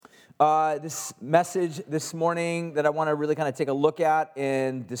This message this morning that I want to really kind of take a look at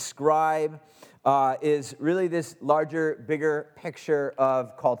and describe is really this larger, bigger picture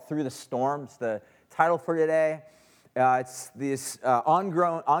called Through the Storm. It's the title for today. It's this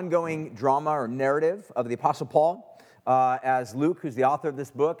ongoing drama or narrative of the Apostle Paul as Luke, who's the author of this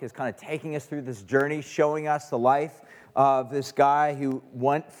book, is kind of taking us through this journey, showing us the life of this guy who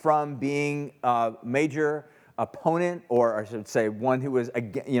went from being a major opponent, or I should say one who was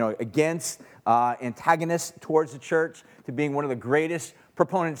against, antagonist towards the church, to being one of the greatest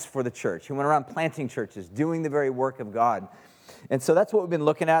proponents for the church. He went around planting churches, doing the very work of God. And so that's what we've been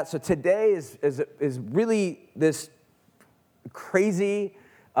looking at. So today is really this crazy,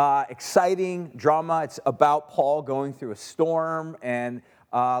 exciting drama. It's about Paul going through a storm, and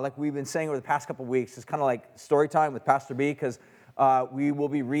like we've been saying over the past couple of weeks, it's kind of like story time with Pastor B, because we will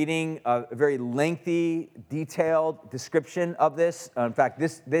be reading a very lengthy, detailed description of this. In fact,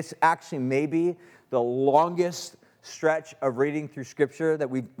 this actually may be the longest stretch of reading through Scripture that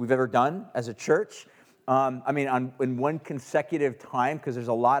we've ever done as a church. In one consecutive time, because there's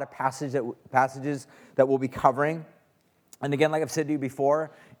a lot of passages that we'll be covering. And again, like I've said to you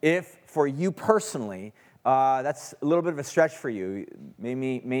before, if for you personally, that's a little bit of a stretch for you,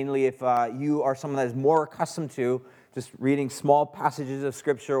 mainly if you are someone that is more accustomed to just reading small passages of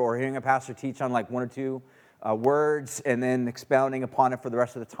Scripture or hearing a pastor teach on like one or two words and then expounding upon it for the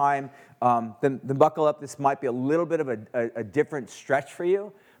rest of the time, then buckle up. This might be a little bit of a different stretch for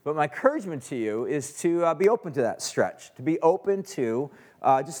you. But my encouragement to you is to be open to that stretch, to be open to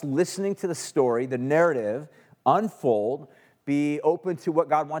just listening to the story, the narrative, unfold. Be open to what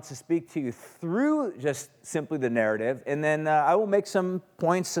God wants to speak to you through just simply the narrative. And then I will make some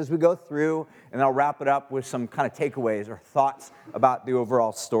points as we go through, and I'll wrap it up with some kind of takeaways or thoughts about the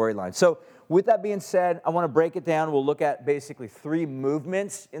overall storyline. So with that being said, I want to break it down. We'll look at basically three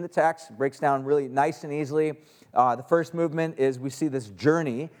movements in the text. It breaks down really nice and easily. The first movement is we see this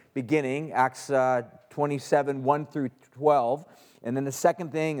journey beginning, Acts 27, 1 through 12. And then the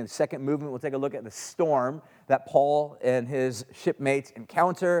second movement, we'll take a look at the storm that Paul and his shipmates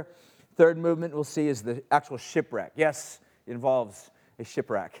encounter. Third movement we'll see is the actual shipwreck. Yes, it involves a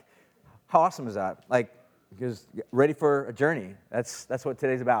shipwreck. How awesome is that? Because ready for a journey. That's what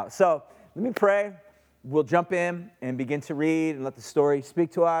today's about. So let me pray. We'll jump in and begin to read and let the story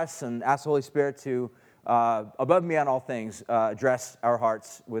speak to us, and ask the Holy Spirit to, above and beyond all things, address our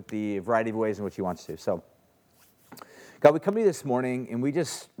hearts with the variety of ways in which He wants to. So, God, we come to you this morning, and we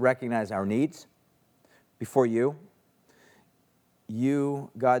just recognize our needs before you. You,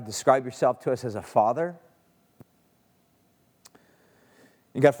 God, describe yourself to us as a father.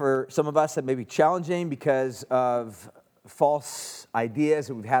 And God, for some of us that may be challenging because of false ideas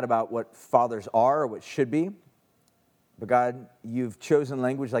that we've had about what fathers are or what should be. But God, you've chosen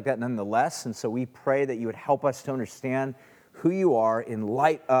language like that nonetheless, and so we pray that you would help us to understand who you are in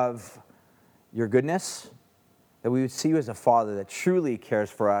light of your goodness, that we would see you as a father that truly cares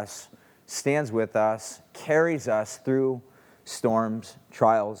for us, stands with us, carries us through storms,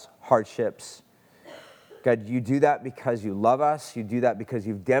 trials, hardships. God, you do that because you love us. You do that because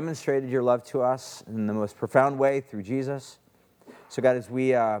you've demonstrated your love to us in the most profound way through Jesus. So God, as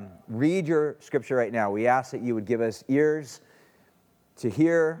we read your Scripture right now, we ask that you would give us ears to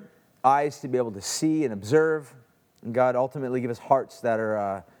hear, eyes to be able to see and observe, and God, ultimately give us hearts that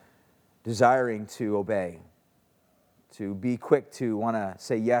are desiring to obey, to be quick to want to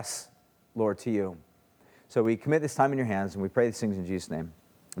say yes, Lord, to you. So we commit this time in your hands, and we pray these things in Jesus' name.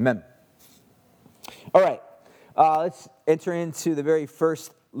 Amen. All right, let's enter into the very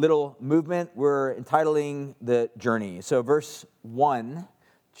first little movement we're entitling the journey. So verse 1,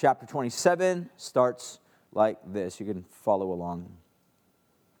 chapter 27, starts like this. You can follow along.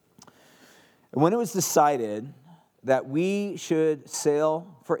 And when it was decided that we should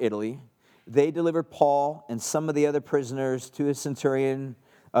sail for Italy, they delivered Paul and some of the other prisoners to a centurion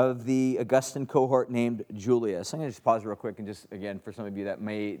of the Augustan cohort named Julius. I'm going to just pause real quick and just, again, for some of you that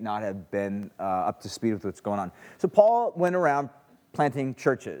may not have been up to speed with what's going on. So Paul went around planting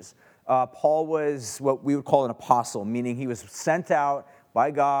churches. Paul was what we would call an apostle, meaning he was sent out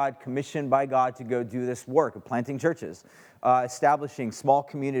by God, commissioned by God to go do this work of planting churches, establishing small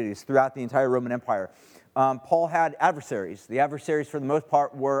communities throughout the entire Roman Empire. Paul had adversaries. The adversaries, for the most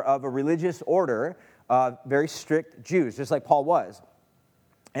part, were of a religious order, very strict Jews, just like Paul was.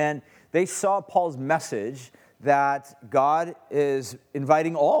 And they saw Paul's message that God is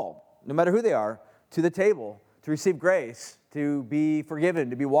inviting all, no matter who they are, to the table to receive grace, to be forgiven,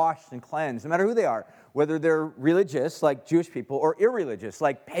 to be washed and cleansed, no matter who they are, whether they're religious, like Jewish people, or irreligious,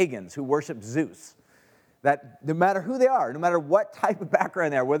 like pagans who worship Zeus. That no matter who they are, no matter what type of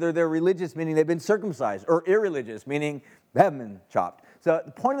background they are, whether they're religious, meaning they've been circumcised, or irreligious, meaning they haven't been chopped. So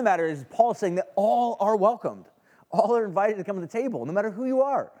the point of the matter is Paul is saying that all are welcomed. All are invited to come to the table, no matter who you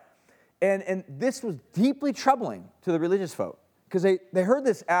are. And this was deeply troubling to the religious folk because they heard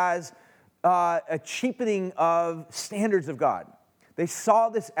this as a cheapening of standards of God. They saw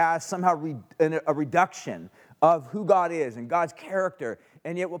this as somehow a reduction of who God is and God's character.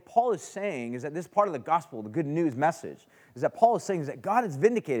 And yet what Paul is saying is that this part of the gospel, the good news message, is that Paul is saying is that God has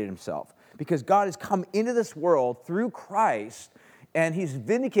vindicated himself because God has come into this world through Christ, and he's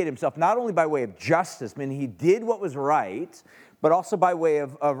vindicated himself not only by way of justice, meaning he did what was right, but also by way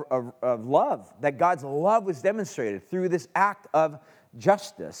of love, that God's love was demonstrated through this act of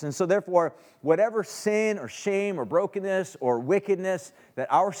justice. And so therefore, whatever sin or shame or brokenness or wickedness that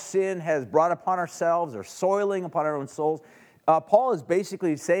our sin has brought upon ourselves or soiling upon our own souls, Paul is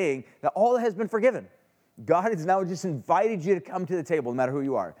basically saying that all has been forgiven. God has now just invited you to come to the table, no matter who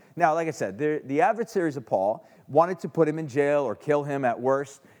you are. Now, like I said, the adversaries of Paul wanted to put him in jail or kill him at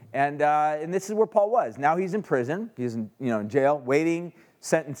worst, and this is where Paul was. Now he's in prison. He's in jail, waiting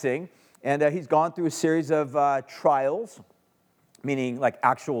sentencing, and he's gone through a series of trials, meaning like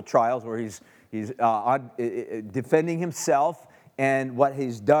actual trials where he's defending himself and what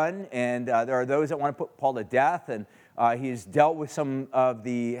he's done, and there are those that want to put Paul to death, and he's dealt with some of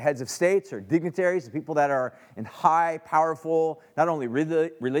the heads of states or dignitaries, the people that are in high, powerful, not only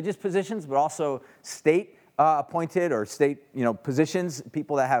religious positions, but also state appointed or state positions,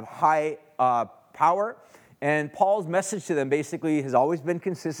 people that have high power. And Paul's message to them basically has always been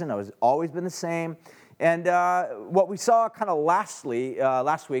consistent, has always been the same. And what we saw kind of last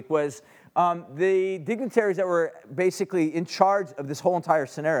week was the dignitaries that were basically in charge of this whole entire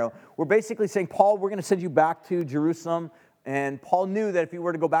scenario were basically saying, Paul, we're going to send you back to Jerusalem. And Paul knew that if he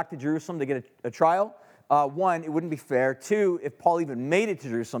were to go back to Jerusalem to get a trial, one, it wouldn't be fair. Two, if Paul even made it to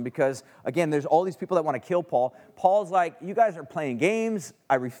Jerusalem, because, again, there's all these people that want to kill Paul. Paul's like, you guys are playing games.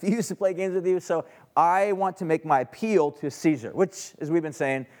 I refuse to play games with you, so I want to make my appeal to Caesar, which, as we've been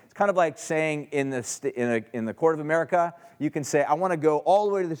saying, it's kind of like saying in the court of America, you can say, I want to go all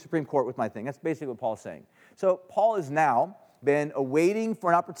the way to the Supreme Court with my thing. That's basically what Paul's saying. So Paul has now been awaiting for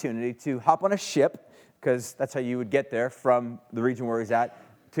an opportunity to hop on a ship, because that's how you would get there from the region where he's at,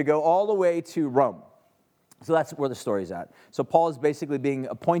 to go all the way to Rome. So that's where the story's at. So Paul is basically being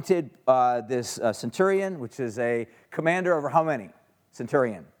appointed this centurion, which is a commander over how many?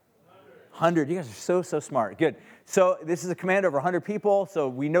 Centurion. 100. You guys are so smart. Good. So this is a commander over 100 people. So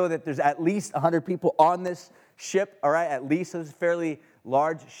we know that there's at least 100 people on this ship, all right? At least. So it's a fairly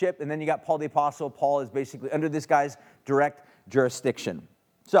large ship. And then you got Paul the Apostle. Paul is basically under this guy's direct jurisdiction.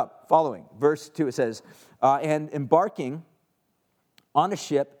 So following, verse 2, it says, and embarking on a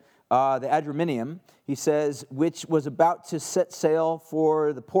ship, the Adramyttium, he says, which was about to set sail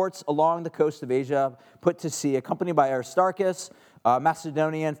for the ports along the coast of Asia, put to sea, accompanied by Aristarchus,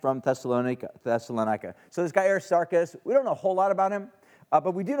 Macedonian from Thessalonica. So this guy Aristarchus, we don't know a whole lot about him,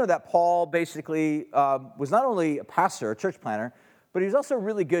 but we do know that Paul basically was not only a pastor, a church planter, but he was also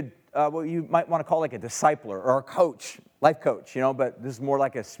really good, what you might want to call like a discipler or a coach, life coach, but this is more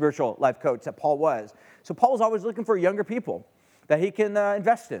like a spiritual life coach that Paul was. So Paul was always looking for younger people that he can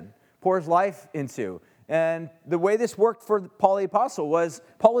invest in, pour his life into. And the way this worked for Paul the Apostle was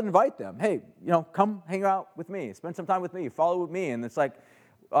Paul would invite them. Hey, come hang out with me. Spend some time with me. Follow with me. And it's like,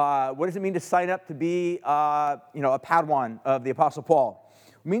 what does it mean to sign up to be, a Padawan of the Apostle Paul?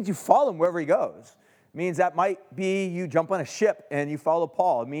 It means you follow him wherever he goes. It means that might be you jump on a ship and you follow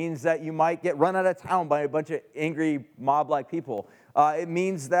Paul. It means that you might get run out of town by a bunch of angry mob-like people. It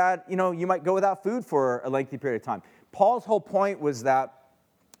means that, you might go without food for a lengthy period of time. Paul's whole point was that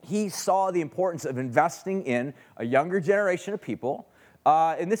he saw the importance of investing in a younger generation of people,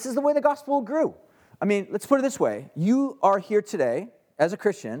 and this is the way the gospel grew. I mean, let's put it this way. You are here today as a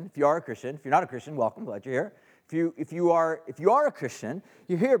Christian. If you are a Christian, if you're not a Christian, welcome, glad you're here. If you are a Christian,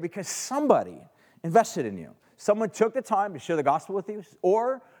 you're here because somebody invested in you. Someone took the time to share the gospel with you,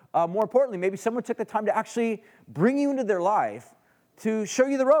 or more importantly, maybe someone took the time to actually bring you into their life to show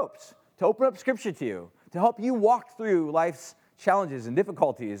you the ropes, to open up Scripture to you, to help you walk through life's challenges and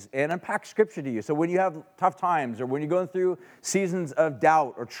difficulties and unpack Scripture to you. So when you have tough times or when you're going through seasons of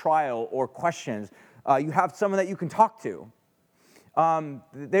doubt or trial or questions, you have someone that you can talk to.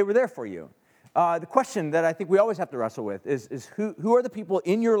 They were there for you. The question that I think we always have to wrestle with is who are the people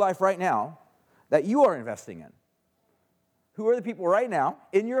in your life right now that you are investing in? Who are the people right now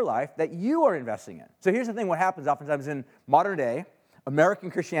in your life that you are investing in? So here's the thing, what happens oftentimes in modern day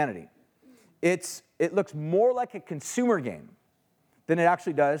American Christianity. It looks more like a consumer game than it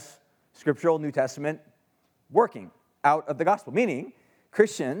actually does scriptural New Testament working out of the gospel, meaning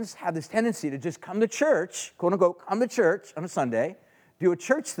Christians have this tendency to just come to church, quote unquote, come to church on a Sunday, do a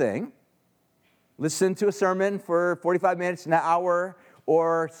church thing, listen to a sermon for 45 minutes, an hour,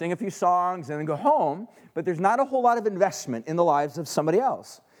 or sing a few songs and then go home, but there's not a whole lot of investment in the lives of somebody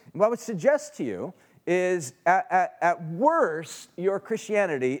else. And what I would suggest to you is, at worst, your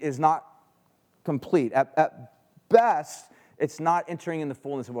Christianity is not complete. At best, it's not entering in the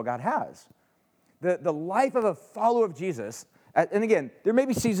fullness of what God has. The life of a follower of Jesus, and again, there may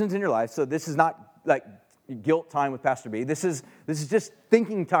be seasons in your life, so this is not like guilt time with Pastor B. This is just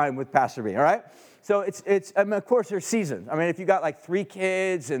thinking time with Pastor B, all right? So it's I mean, of course, there's seasons. I mean, if you got like 3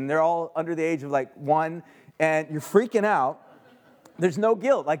 kids and they're all under the age of like 1 and you're freaking out, there's no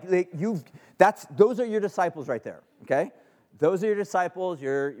guilt. Like those are your disciples right there, okay? Those are your disciples.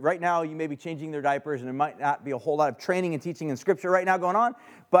 Right now, you may be changing their diapers, and there might not be a whole lot of training and teaching in Scripture right now going on,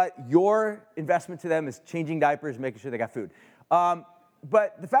 but your investment to them is changing diapers, making sure they got food.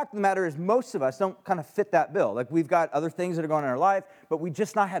 But the fact of the matter is most of us don't kind of fit that bill. Like we've got other things that are going on in our life, but we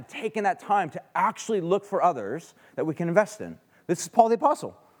just not have taken that time to actually look for others that we can invest in. This is Paul the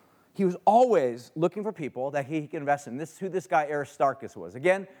Apostle. He was always looking for people that he could invest in. This is who this guy Aristarchus was.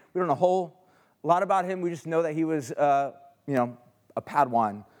 Again, we don't know a whole lot about him. We just know that he was, a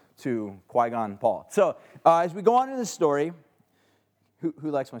Padawan to Qui-Gon Paul. So as we go on in this story, who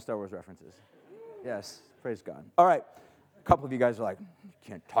likes my Star Wars references? Yes, praise God. All right. A couple of you guys are like, you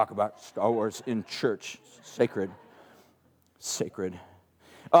can't talk about Star Wars in church. Sacred.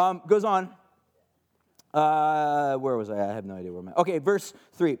 Goes on. Where was I? I have no idea where I'm at. Okay, verse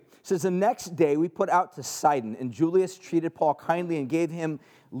 3. It says, the next day we put out to Sidon, and Julius treated Paul kindly and gave him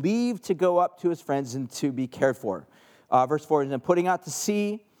leave to go up to his friends and to be cared for. Verse 4, and then putting out to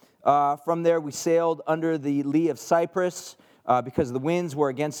sea, from there we sailed under the lee of Cyprus, because the winds were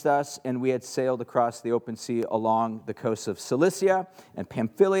against us, and we had sailed across the open sea along the coast of Cilicia and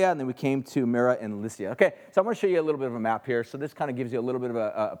Pamphylia, and then we came to Myra and Lycia. Okay, so I'm going to show you a little bit of a map here. So this kind of gives you a little bit of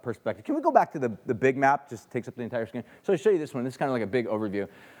a perspective. Can we go back to the big map? Just takes up the entire screen. So I'll show you this one. This is kind of like a big overview.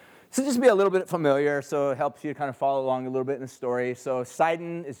 So just be a little bit familiar, so it helps you kind of follow along a little bit in the story. So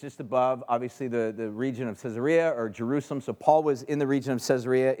Sidon is just above, obviously, the region of Caesarea or Jerusalem. So Paul was in the region of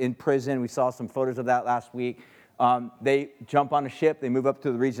Caesarea in prison. We saw some photos of that last week. They jump on a ship, they move up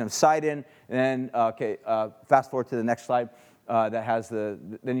to the region of Sidon, and then, fast forward to the next slide that has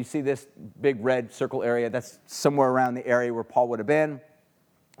then you see this big red circle area. That's somewhere around the area where Paul would have been,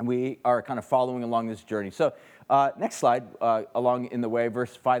 and we are kind of following along this journey. So next slide, along in the way,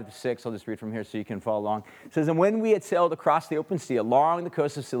 verse 5 to 6, I'll just read from here so you can follow along. It says, and when we had sailed across the open sea along the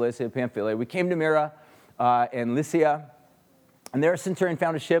coast of Cilicia and Pamphylia, we came to Myra and Lycia. And there a centurion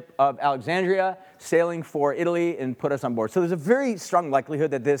found a ship of Alexandria sailing for Italy and put us on board. So there's a very strong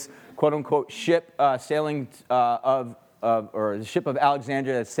likelihood that this quote-unquote ship sailing or the ship of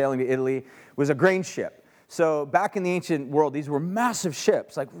Alexandria that's sailing to Italy was a grain ship. So back in the ancient world, these were massive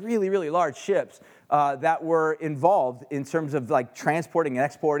ships, like really, really large ships that were involved in terms of like transporting and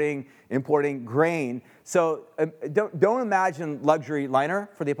exporting, importing grain. So don't imagine luxury liner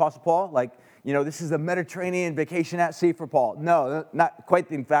for the Apostle Paul, like, this is a Mediterranean vacation at sea for Paul. No, not quite.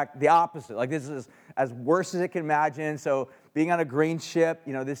 In fact, the opposite. Like this is as worse as it can imagine. So being on a grain ship,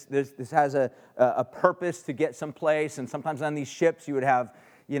 this has a purpose to get someplace. And sometimes on these ships you would have,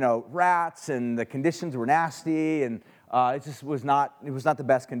 rats, and the conditions were nasty, and it just was not the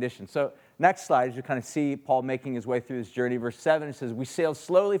best conditions. So next slide, as you kind of see Paul making his way through this journey. Verse 7, it says, we sailed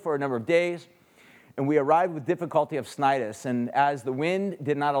slowly for a number of days, and we arrived with difficulty of Cnidus, and as the wind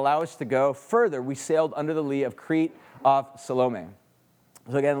did not allow us to go further, we sailed under the lee of Crete off Salome.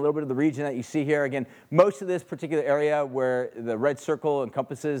 So again, a little bit of the region that you see here. Again, most of this particular area where the red circle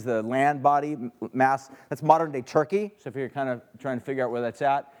encompasses the land body mass, that's modern-day Turkey. So if you're kind of trying to figure out where that's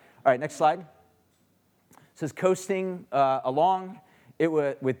at. All right, next slide. It says, coasting along,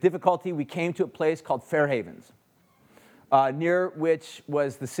 with difficulty, we came to a place called Fair Havens, near which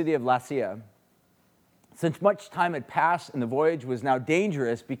was the city of Lasea. Since much time had passed and the voyage was now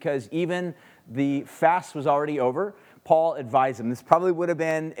dangerous because even the fast was already over, Paul advised them. This probably would have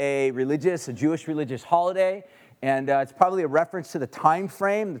been a Jewish religious holiday, and it's probably a reference to the time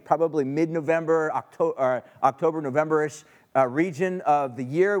frame, probably mid-November, October, November-ish region of the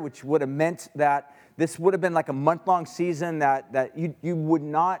year, which would have meant that this would have been like a month-long season that you would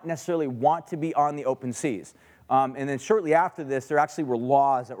not necessarily want to be on the open seas. And then shortly after this, there actually were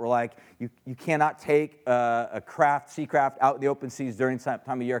laws that were like, you cannot take a sea craft out in the open seas during that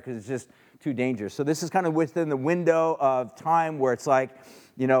time of year because it's just too dangerous. So this is kind of within the window of time where it's like,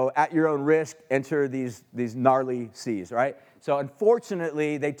 at your own risk, enter these gnarly seas, right? So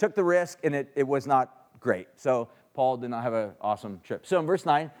unfortunately, they took the risk, and it was not great. So Paul did not have an awesome trip. So in verse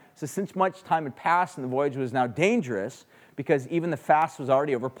 9, it says, since much time had passed and the voyage was now dangerous, because even the fast was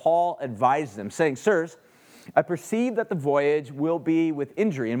already over, Paul advised them, saying, sirs, I perceive that the voyage will be with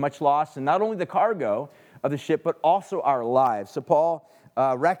injury and much loss, and not only the cargo of the ship, but also our lives. So Paul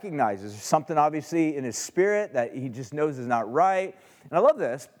recognizes something obviously in his spirit that he just knows is not right. And I love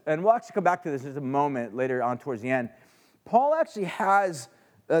this, and we'll actually come back to this in a moment later on towards the end. Paul actually has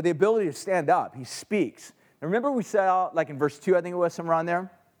the ability to stand up. He speaks. Now remember we saw, like in verse 2, I think it was somewhere on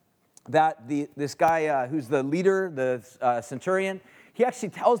there, that this guy who's the leader, the centurion, he actually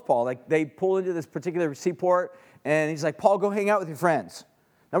tells Paul, like they pull into this particular seaport, and he's like, Paul, go hang out with your friends.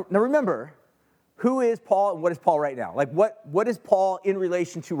 Now remember, who is Paul and what is Paul right now? Like what is Paul in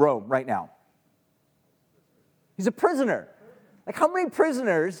relation to Rome right now? He's a prisoner. Like how many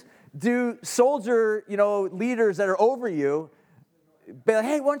prisoners do soldier, leaders that are over you be like,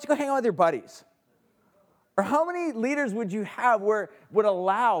 hey, why don't you go hang out with your buddies? Or how many leaders would you have where would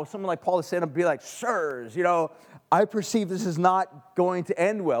allow someone like Paul to stand up and be like, sirs, I perceive this is not going to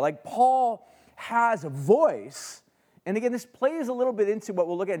end well. Like Paul has a voice. And again, this plays a little bit into what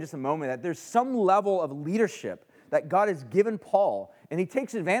we'll look at in just a moment, that there's some level of leadership that God has given Paul, and he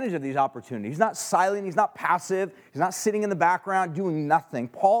takes advantage of these opportunities. He's not silent, he's not passive, he's not sitting in the background doing nothing.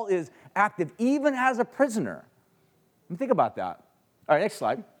 Paul is active even as a prisoner. Think about that. All right, next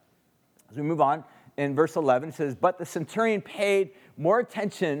slide. As we move on, in verse 11, it says, but the centurion paid more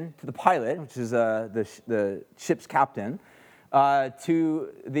attention to the pilot, which is the ship's captain, to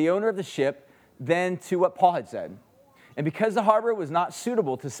the owner of the ship than to what Paul had said. And because the harbor was not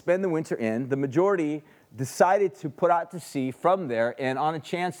suitable to spend the winter in, the majority decided to put out to sea from there, and on a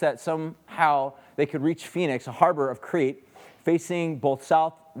chance that somehow they could reach Phoenix, a harbor of Crete, facing both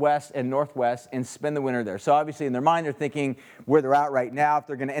southwest and northwest, and spend the winter there. So obviously in their mind, they're thinking where they're at right now, if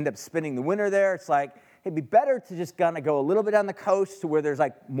they're going to end up spending the winter there, it's like, hey, it'd be better to just kind of go a little bit down the coast to where there's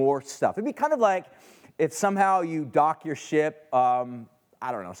like more stuff. It'd be kind of like if somehow you dock your ship,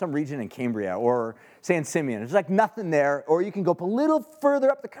 I don't know, some region in Cambria or San Simeon. There's like nothing there, or you can go up a little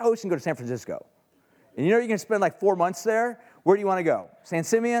further up the coast and go to San Francisco. And you're going to spend like 4 months there. Where do you want to go? San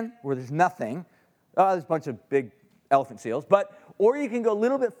Simeon, where there's nothing. There's a bunch of big elephant seals. Or you can go a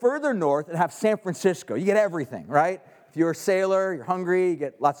little bit further north and have San Francisco. You get everything, right? If you're a sailor, you're hungry, you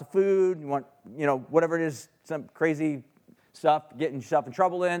get lots of food, you want, whatever it is, some crazy stuff, getting yourself in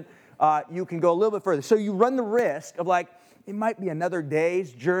trouble in, you can go a little bit further. So you run the risk of like, it might be another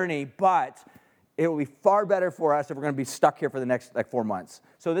day's journey, but it will be far better for us if we're going to be stuck here for the next 4 months.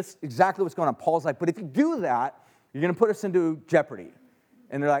 So this is exactly what's going on. Paul's like, but if you do that, you're going to put us into jeopardy.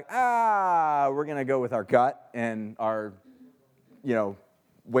 And they're like, we're going to go with our gut and our,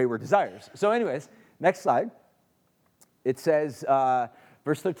 wayward desires. So anyways, next slide. It says,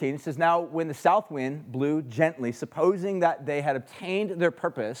 verse 13, it says, now when the south wind blew gently, supposing that they had obtained their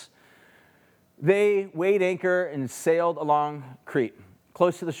purpose, they weighed anchor and sailed along Crete,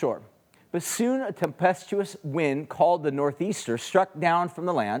 close to the shore. But soon a tempestuous wind called the northeaster struck down from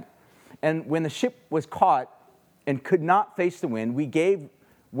the land, and when the ship was caught and could not face the wind, we gave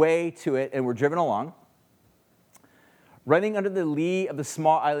way to it and were driven along, running under the lee of the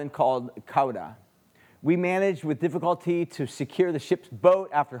small island called Cauda. We managed with difficulty to secure the ship's boat.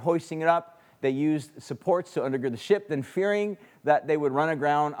 After hoisting it up, they used supports to undergird the ship. Then, fearing that they would run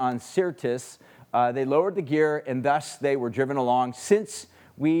aground on Syrtis, they lowered the gear, and thus they were driven along. Since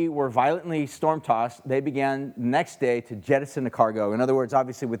we were violently storm-tossed, they began the next day to jettison the cargo. In other words,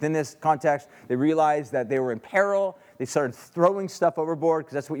 obviously, within this context, they realized that they were in peril. They started throwing stuff overboard,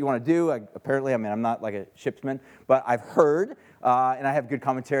 because that's what you want to do. I'm not like a shipsman, but I've heard, and I have good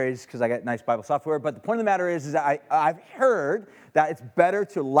commentaries because I got nice Bible software, but the point of the matter is that I've heard that it's better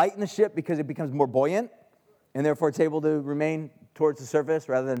to lighten the ship because it becomes more buoyant, and therefore it's able to remain towards the surface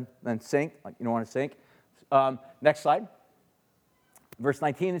rather than sink. Like you don't want to sink. Next slide. Verse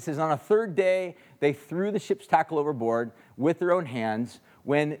 19, it says, on a third day, they threw the ship's tackle overboard with their own hands,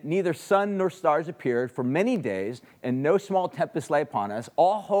 when neither sun nor stars appeared for many days, and no small tempest lay upon us.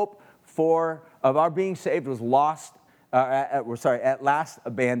 All hope of our being saved was at last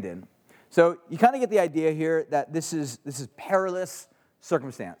abandoned. So you kind of get the idea here that this is perilous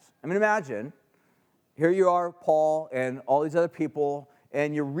circumstance. I mean, imagine, here you are, Paul, and all these other people,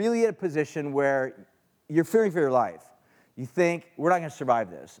 and you're really in a position where you're fearing for your life. You think, we're not going to survive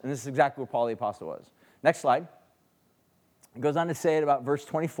this. And this is exactly where Paul the Apostle was. Next slide. It goes on to say it about verse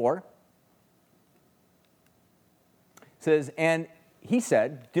 24. It says, and he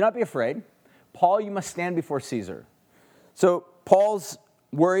said, do not be afraid. Paul, you must stand before Caesar. So Paul's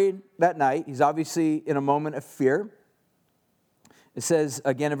worried that night. He's obviously in a moment of fear. It says,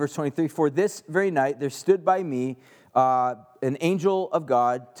 again in verse 23, "For this very night there stood by me an angel of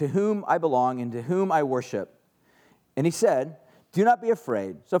God, to whom I belong and to whom I worship. And he said, 'Do not be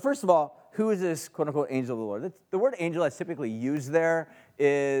afraid.'" So first of all, who is this quote-unquote angel of the Lord? The word angel that's typically used there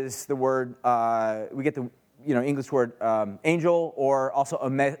is the word, we get the English word angel, or also a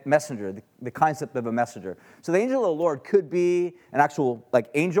messenger, the concept of a messenger. So the angel of the Lord could be an actual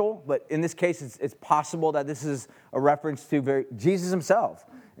angel, but in this case, it's possible that this is a reference to Jesus himself.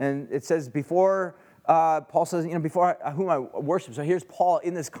 And it says before, Paul says, before whom I worship. So here's Paul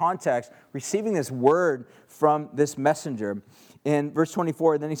in this context receiving this word from this messenger. In verse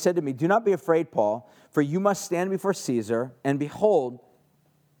 24, "Then he said to me, 'Do not be afraid, Paul, for you must stand before Caesar, and behold,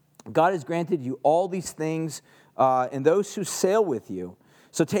 God has granted you all these things and those who sail with you.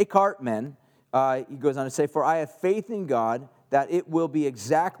 So take heart, men,'" he goes on to say, "'for I have faith in God that it will be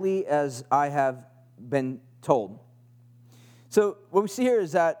exactly as I have been told.'" So what we see here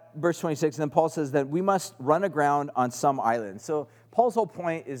is that verse 26, and then Paul says that we must run aground on some island. So Paul's whole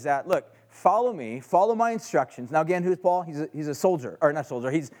point is that, look, follow me, follow my instructions. Now again, who's Paul? He's a soldier, or not soldier.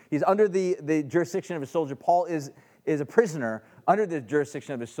 He's under the jurisdiction of a soldier. Paul is a prisoner under the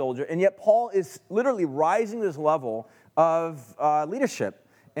jurisdiction of a soldier, and yet Paul is literally rising to this level of leadership,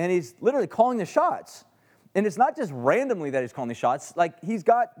 and he's literally calling the shots. And it's not just randomly that he's calling the shots. He's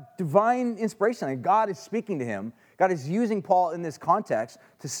got divine inspiration, and God is speaking to him. God is using Paul in this context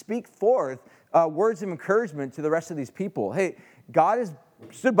to speak forth words of encouragement to the rest of these people. Hey, God has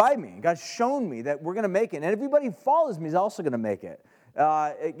stood by me. God's shown me that we're going to make it. And everybody who follows me is also going to make it.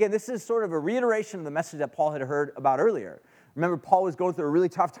 Again, this is sort of a reiteration of the message that Paul had heard about earlier. Remember, Paul was going through a really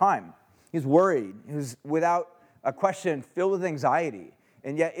tough time. He was worried. He was, without a question, filled with anxiety.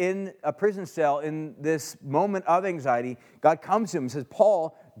 And yet in a prison cell, in this moment of anxiety, God comes to him and says,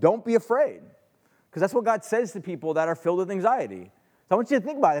 "Paul, don't be afraid." Because that's what God says to people that are filled with anxiety. So I want you to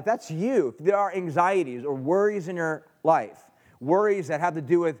think about it. If that's you, if there are anxieties or worries in your life, worries that have to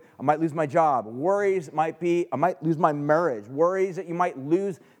do with, I might lose my job. Worries might be, I might lose my marriage. Worries that you might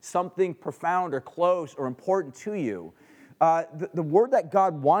lose something profound or close or important to you. The word that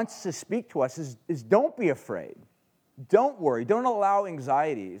God wants to speak to us is don't be afraid. Don't worry. Don't allow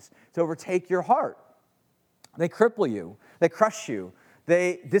anxieties to overtake your heart. They cripple you. They crush you.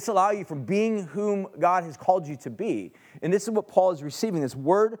 They disallow you from being whom God has called you to be. And this is what Paul is receiving, this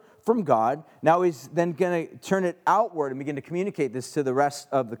word from God. Now he's then going to turn it outward and begin to communicate this to the rest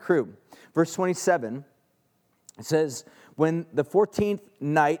of the crew. Verse 27, it says, "When the 14th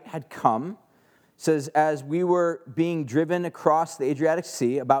night had come," it says, "as we were being driven across the Adriatic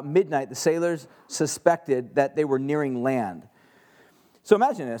Sea, about midnight, the sailors suspected that they were nearing land." So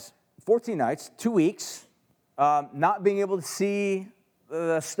imagine this, 14 nights, 2 weeks, not being able to see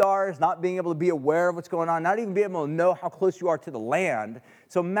the stars, not being able to be aware of what's going on, not even being able to know how close you are to the land.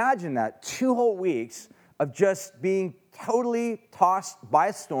 So imagine that, 2 whole weeks of just being totally tossed by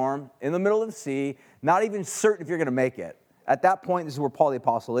a storm in the middle of the sea, not even certain if you're going to make it. At that point, this is where Paul the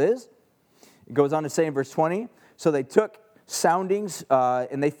Apostle is. It goes on to say in verse 20, "So they took soundings,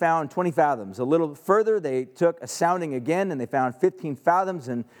 and they found 20 fathoms. A little further, they took a sounding again, and they found 15 fathoms,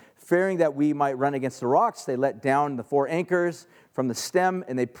 and fearing that we might run against the rocks, they let down the 4 anchors from the stem,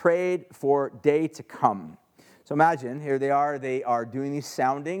 and they prayed for day to come." So imagine, here they are doing these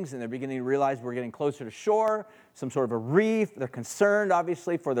soundings, and they're beginning to realize we're getting closer to shore, some sort of a reef. They're concerned,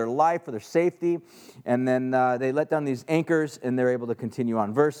 obviously, for their life, for their safety. And then they let down these anchors, and they're able to continue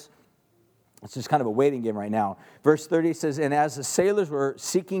on. It's just kind of a waiting game right now. Verse 30 says, "And as the sailors were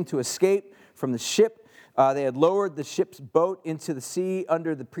seeking to escape from the ship, they had lowered the ship's boat into the sea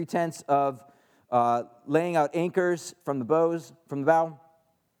under the pretense of laying out anchors from the bow.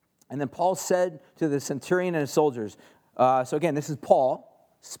 And then Paul said to the centurion and his soldiers," so again, this is Paul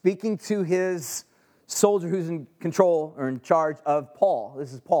speaking to his soldier who's in control or in charge of Paul.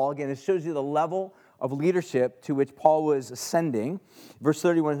 This is Paul. Again, it shows you the level of leadership to which Paul was ascending. Verse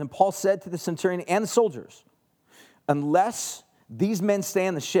 31, "And Paul said to the centurion and the soldiers, 'Unless these men stay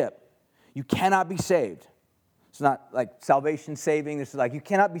on the ship, you cannot be saved.'" It's not like salvation saving. This is like, you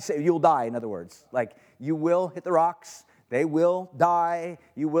cannot be saved. You'll die, in other words. Like, you will hit the rocks. They will die.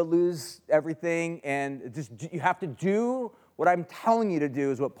 You will lose everything. And just you have to do what I'm telling you to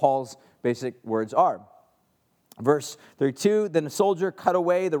do, is what Paul's basic words are. Verse 32, "Then the soldier cut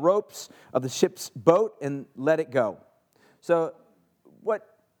away the ropes of the ship's boat and let it go." So what's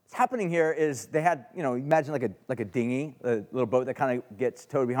happening here is they had, imagine like a dinghy, a little boat that kind of gets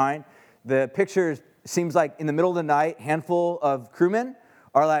towed behind. The picture seems like in the middle of the night, handful of crewmen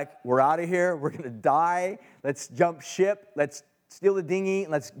are like, "We're out of here. We're going to die. Let's jump ship. Let's steal the dinghy.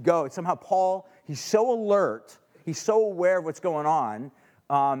 Let's go." And somehow Paul, he's so alert. he's so aware of what's going on.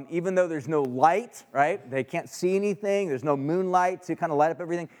 Even though there's no light, right? They can't see anything. There's no moonlight to kind of light up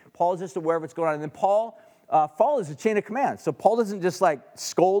everything. Paul's just aware of what's going on. And then Paul follows the chain of command. So Paul doesn't just like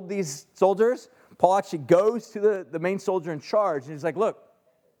scold these soldiers. Paul actually goes to the main soldier in charge, and he's like, look,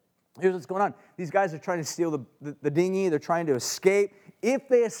 here's what's going on. These guys are trying to steal the dinghy. They're trying to escape. If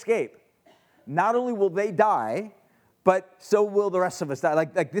they escape, not only will they die, but so will the rest of us die.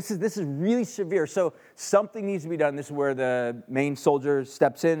 Like this is really severe. So something needs to be done. This is where the main soldier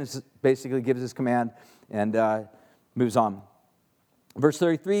steps in and basically gives his command and moves on. Verse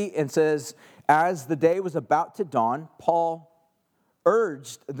 33, and says, as the day was about to dawn, Paul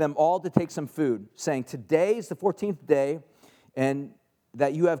urged them all to take some food, saying, today is the 14th day, and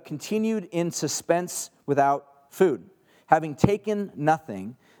that you have continued in suspense without food, having taken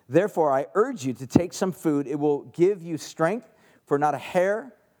nothing. Therefore, I urge you to take some food. It will give you strength, for not a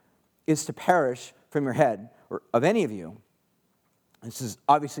hair is to perish from your head, or of any of you. This is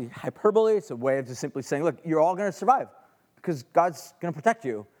obviously hyperbole. It's a way of just simply saying, look, you're all going to survive because God's going to protect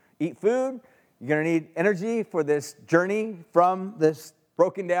you. Eat food. You're going to need energy for this journey from this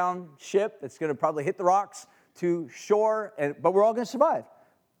broken down ship that's going to probably hit the rocks to shore, but we're all going to survive.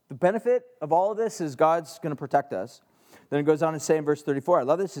 The benefit of all of this is God's going to protect us. Then it goes on to say in verse 34, I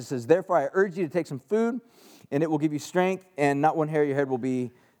love this. It says, therefore I urge you to take some food, and it will give you strength, and not one hair of your head will be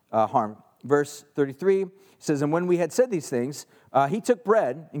harmed. Verse 33 says, and when we had said these things, he took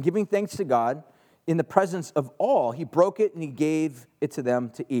bread, and giving thanks to God, in the presence of all, he broke it and he gave it to them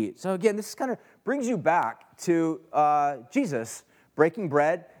to eat. So again, this kind of brings you back to Jesus breaking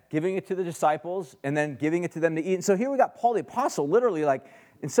bread, giving it to the disciples, and then giving it to them to eat. And so here we got Paul the Apostle, literally like,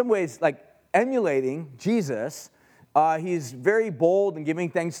 in some ways, like emulating Jesus. He's very bold in giving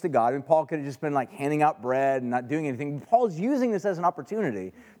thanks to God. And Paul could have just been like handing out bread and not doing anything. But Paul's using this as an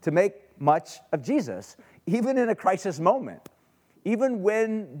opportunity to make much of Jesus, even in a crisis moment. Even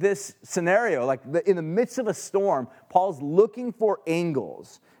when this scenario, like in the midst of a storm, Paul's looking for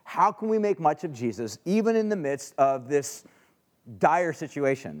angles. How can we make much of Jesus, even in the midst of this dire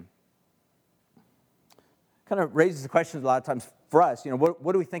situation? Kind of raises the questions a lot of times for us. You know,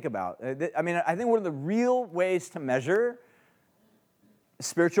 what do we think about? I mean, I think one of the real ways to measure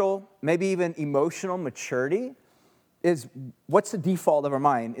spiritual, maybe even emotional maturity is what's the default of our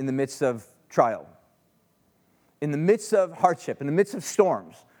mind in the midst of trial? In the midst of hardship, in the midst of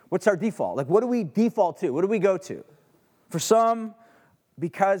storms, what's our default? Like, what do we default to? What do we go to? For some,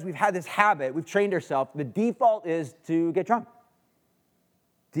 because we've had this habit, we've trained ourselves, the default is to get drunk.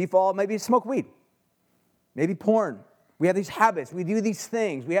 Default, maybe smoke weed. Maybe porn. We have these habits. We do these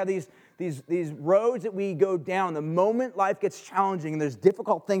things. We have these roads that we go down. The moment life gets challenging and there's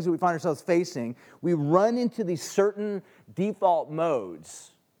difficult things that we find ourselves facing, we run into these certain default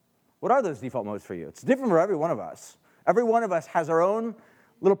modes. What are those default modes for you? It's different for every one of us. Every one of us has our own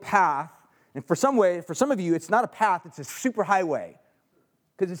little path. And for some of you, it's not a path, it's a super highway.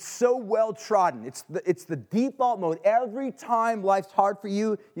 Because it's so well trodden. It's the default mode. Every time life's hard for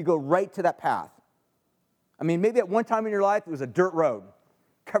you, you go right to that path. I mean, maybe at one time in your life, it was a dirt road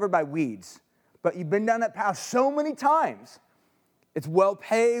covered by weeds. But you've been down that path so many times. It's well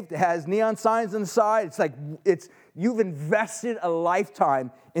paved. It has neon signs on the side. It's like you've invested a lifetime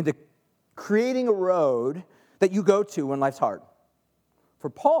into creating a road that you go to when life's hard. For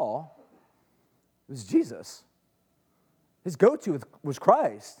Paul, it was Jesus. His go-to was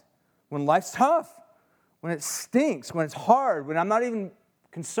Christ. When life's tough, when it stinks, when it's hard, when I'm not even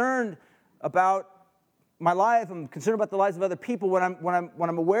concerned about my life, I'm concerned about the lives of other people, when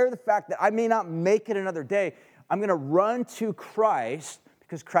I'm aware of the fact that I may not make it another day, I'm going to run to Christ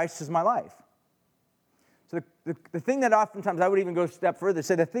because Christ is my life. So the thing that oftentimes I would even go a step further,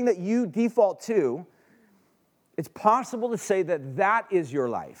 say the thing that you default to, it's possible to say that is your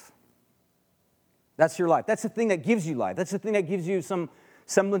life. That's your life. That's the thing that gives you life. That's the thing that gives you some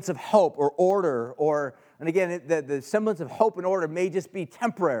semblance of hope or order. And again, the semblance of hope and order may just be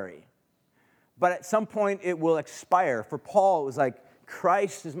temporary. But at some point, it will expire. For Paul, it was like,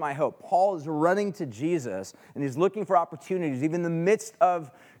 Christ is my hope. Paul is running to Jesus, and he's looking for opportunities, even in the midst of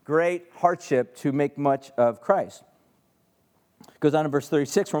great hardship, to make much of Christ. Goes on to verse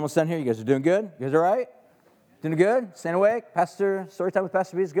 36. We're almost done here. You guys are doing good? You guys all right? Doing good? Staying awake? Story time with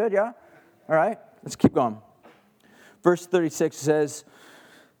Pastor B is good, yeah? All right, let's keep going. Verse 36 says,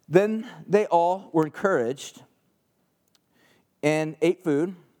 then they all were encouraged and ate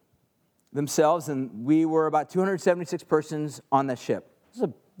food themselves, and we were about 276 persons on the ship. This is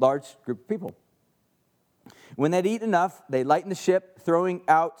a large group of people. When they'd eaten enough, they lightened the ship, throwing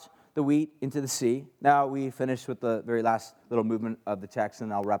out the wheat into the sea. Now we finish with the very last little movement of the text,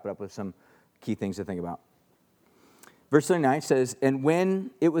 and I'll wrap it up with some key things to think about. Verse 39 says, "And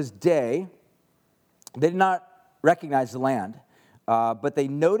when it was day, they did not recognize the land, but they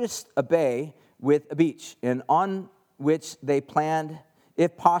noticed a bay with a beach, and on which they planned,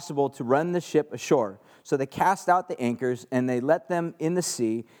 if possible, to run the ship ashore. So they cast out the anchors, and they let them in the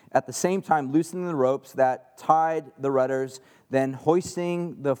sea, at the same time loosening the ropes that tied the rudders. Then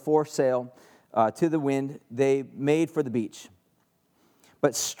hoisting the foresail to the wind, they made for the beach.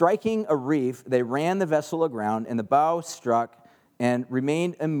 But striking a reef, they ran the vessel aground, and the bow struck and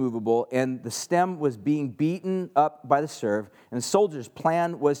remained immovable, and the stem was being beaten up by the surf. And the soldiers'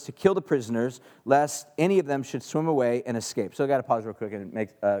 plan was to kill the prisoners, lest any of them should swim away and escape." So I got to pause real quick and make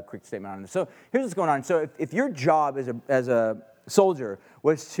a quick statement on this. So here's what's going on. So if your job as a soldier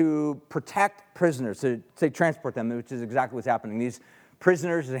was to protect prisoners, to say transport them, which is exactly what's happening. These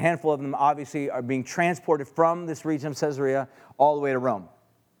prisoners, a handful of them obviously, are being transported from this region of Caesarea all the way to Rome.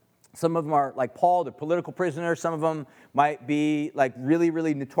 Some of them are like Paul, they're political prisoners. Some of them might be like really,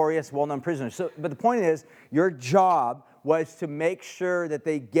 really notorious, well-known prisoners. But the point is, your job was to make sure that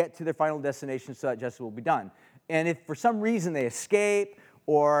they get to their final destination so that justice will be done. And if for some reason they escape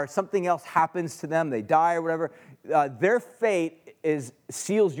or something else happens to them, they die or whatever, their fate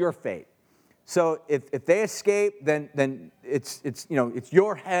seals your fate. So if they escape, then it's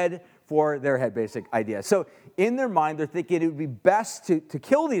your head for their head, basic idea. So in their mind, they're thinking it would be best to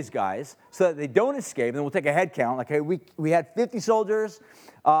kill these guys so that they don't escape. And then we'll take a head count. Like, hey, we had 50 soldiers.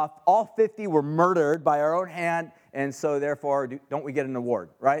 All 50 were murdered by our own hand. And so therefore, don't we get an award,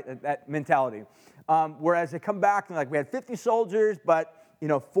 right? That mentality. Whereas they come back and like, we had 50 soldiers, but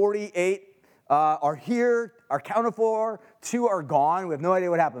 48 are here, are counted for. 2 are gone. We have no idea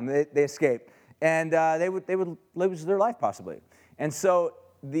what happened. They escaped. And they would lose their life possibly. And so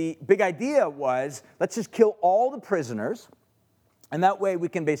the big idea was, let's just kill all the prisoners, and that way we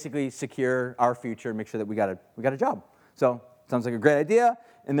can basically secure our future and make sure that we got a job. So sounds like a great idea,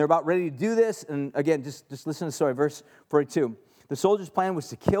 and they're about ready to do this. And again, just listen to the story, verse 42. "The soldiers' plan was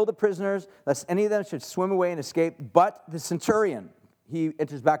to kill the prisoners, lest any of them should swim away and escape. But the centurion," he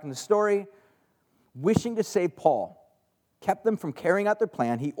enters back in the story, "wishing to save Paul, kept them from carrying out their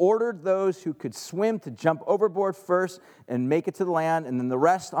plan. He ordered those who could swim to jump overboard first and make it to the land, and then the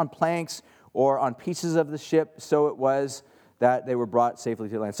rest on planks or on pieces of the ship. So it was that they were brought safely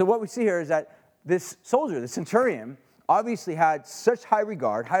to the land." So what we see here is that this soldier, the centurion, obviously had such high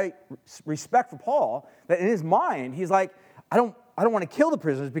regard, high respect for Paul, that in his mind, he's like, I don't want to kill the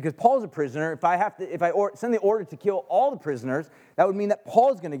prisoners because Paul's a prisoner. If I send the order to kill all the prisoners, that would mean that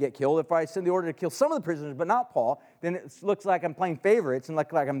Paul's going to get killed. If I send the order to kill some of the prisoners but not Paul, then it looks like I'm playing favorites and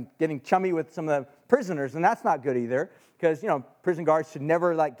like I'm getting chummy with some of the prisoners, and that's not good either, because prison guards should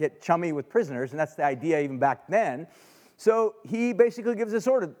never get chummy with prisoners, and that's the idea even back then. So he basically gives this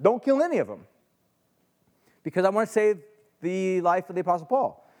order: don't kill any of them, because I want to save the life of the Apostle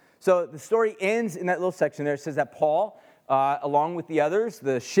Paul. So the story ends in that little section there. It says that Paul, along with the others,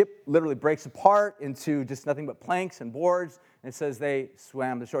 the ship literally breaks apart into just nothing but planks and boards, and it says they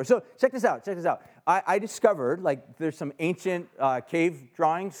swam the shore. So check this out. I discovered, there's some ancient cave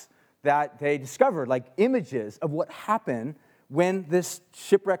drawings that they discovered, images of what happened when this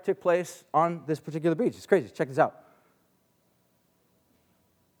shipwreck took place on this particular beach. It's crazy. Check this out.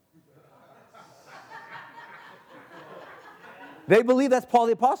 They believe that's Paul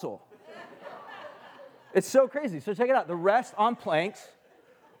the Apostle. It's so crazy. So check it out. The rest on planks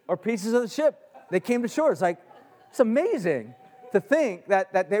or pieces of the ship. They came to shore. It's amazing to think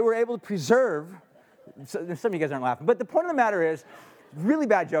that they were able to preserve. Some of you guys aren't laughing. But the point of the matter is, really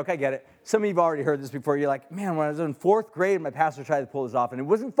bad joke, I get it. Some of you have already heard this before. You're like, man, when I was in 4th grade, my pastor tried to pull this off. And it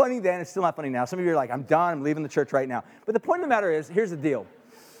wasn't funny then. It's still not funny now. Some of you are like, I'm done. I'm leaving the church right now. But the point of the matter is, here's the deal.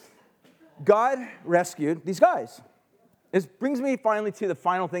 God rescued these guys. This brings me finally to the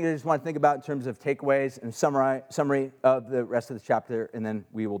final thing that I just want to think about in terms of takeaways and summary of the rest of the chapter, and then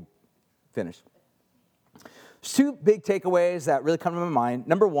we will finish. There's 2 big takeaways that really come to my mind.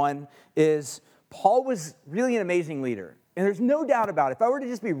 Number 1 is Paul was really an amazing leader, and there's no doubt about it. If I were to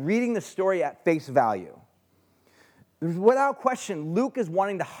just be reading the story at face value, there's without question, Luke is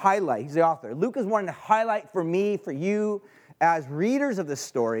wanting to highlight, he's the author, Luke is wanting to highlight for me, for you, as readers of this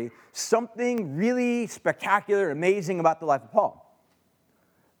story, something really spectacular, amazing about the life of Paul.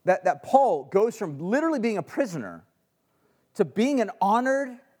 That Paul goes from literally being a prisoner to being an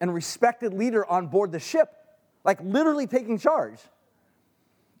honored and respected leader on board the ship, literally taking charge.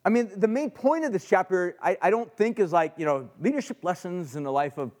 I mean, the main point of this chapter, I don't think is leadership lessons in the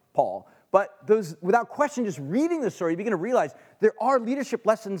life of Paul. But those, without question, just reading the story, you begin to realize there are leadership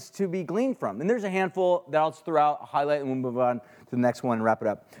lessons to be gleaned from. And there's a handful that I'll just throw out, highlight, and we'll move on to the next one and wrap it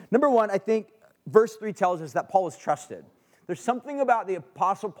up. Number 1, I think verse 3 tells us that Paul was trusted. There's something about the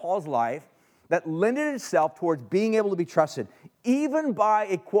Apostle Paul's life that lended itself towards being able to be trusted, even by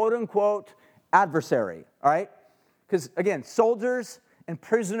a quote-unquote adversary, all right? Because, again, soldiers and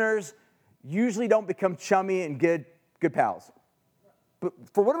prisoners usually don't become chummy and good pals. But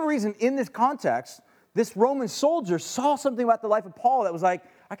for whatever reason, in this context, this Roman soldier saw something about the life of Paul that was like,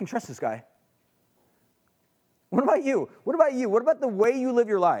 I can trust this guy. What about you? What about you? What about the way you live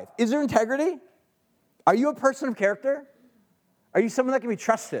your life? Is there integrity? Are you a person of character? Are you someone that can be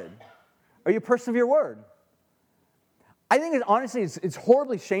trusted? Are you a person of your word? I think honestly, it's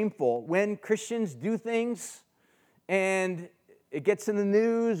horribly shameful when Christians do things and it gets in the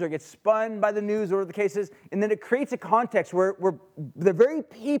news or gets spun by the news, or whatever the case is, and then it creates a context where the very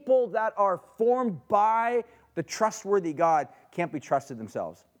people that are formed by the trustworthy God can't be trusted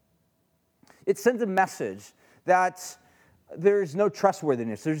themselves. It sends a message that there's no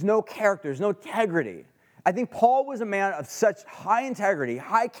trustworthiness, there's no character, there's no integrity. I think Paul was a man of such high integrity,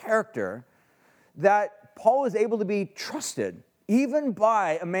 high character, that Paul was able to be trusted, even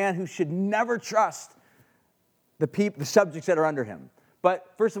by a man who should never trust the subjects that are under him. But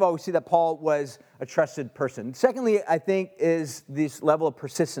first of all, we see that Paul was a trusted person. Secondly, I think, is this level of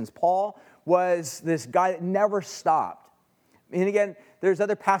persistence. Paul was this guy that never stopped. And again, there's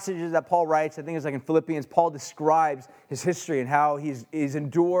other passages that Paul writes. I think it's like in Philippians, Paul describes his history and how he's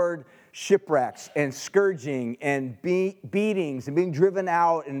endured shipwrecks and scourging and beatings and being driven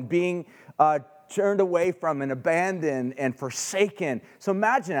out and being turned away from and abandoned and forsaken. So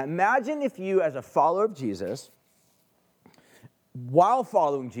imagine that. Imagine if you, as a follower of Jesus, while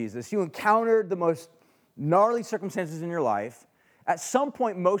following Jesus, you encountered the most gnarly circumstances in your life. At some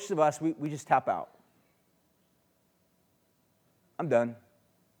point, most of us, we just tap out. I'm done.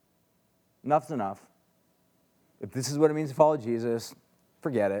 Enough's enough. If this is what it means to follow Jesus,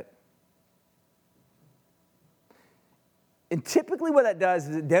 forget it. And typically what that does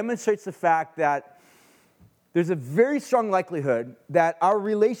is it demonstrates the fact that there's a very strong likelihood that our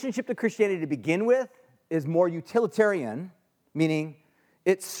relationship to Christianity to begin with is more utilitarian, meaning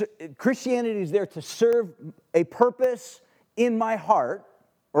Christianity is there to serve a purpose in my heart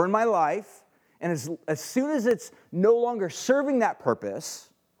or in my life, and as soon as it's no longer serving that purpose,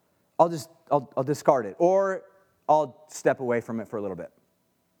 I'll discard it, or I'll step away from it for a little bit.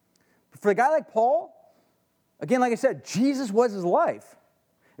 For a guy like Paul, again, like I said, Jesus was his life.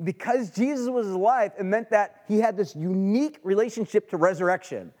 And because Jesus was his life, it meant that he had this unique relationship to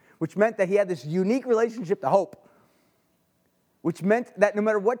resurrection, which meant that he had this unique relationship to hope, which meant that no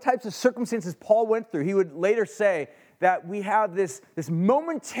matter what types of circumstances Paul went through, he would later say that we have this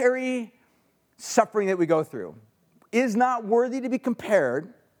momentary suffering that we go through is not worthy to be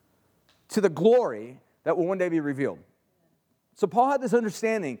compared to the glory that will one day be revealed. So Paul had this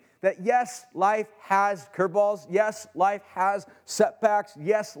understanding that yes, life has curveballs. Yes, life has setbacks.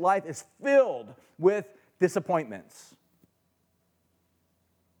 Yes, life is filled with disappointments.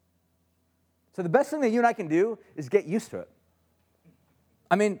 So the best thing that you and I can do is get used to it.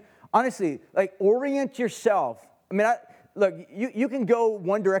 I mean, honestly, like orient yourself. I mean, look, you can go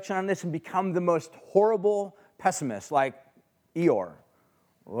one direction on this and become the most horrible pessimist, like Eeyore.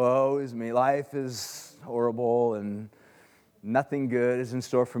 Woe is me, life is horrible and nothing good is in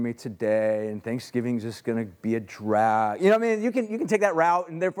store for me today, and Thanksgiving's just going to be a drag. You know what I mean? You can take that route,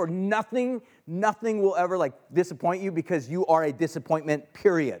 and therefore nothing will ever like disappoint you because you are a disappointment,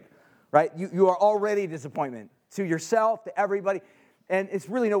 period. Right? You are already a disappointment to yourself, to everybody, and it's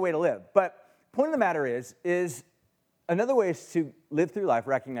really no way to live. But point of the matter is another way is to live through life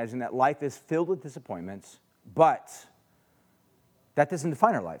recognizing that life is filled with disappointments, but that doesn't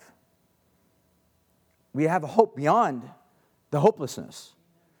define our life. We have a hope beyond the hopelessness.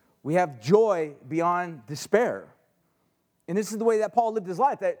 We have joy beyond despair. And this is the way that Paul lived his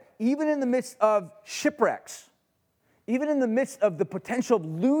life, that even in the midst of shipwrecks, even in the midst of the potential of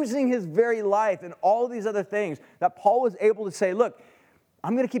losing his very life and all of these other things, that Paul was able to say, look,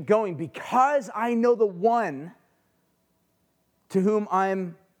 I'm going to keep going because I know the one to whom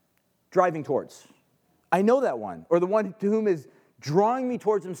I'm driving towards. I know that one, or the one to whom is drawing me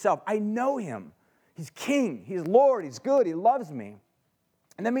towards himself. I know him. He's king. He's Lord. He's good. He loves me.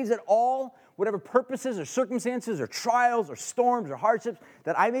 And that means that whatever purposes or circumstances or trials or storms or hardships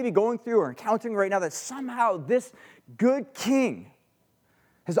that I may be going through or encountering right now, that somehow this good king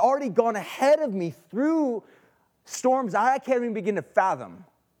has already gone ahead of me through storms I can't even begin to fathom.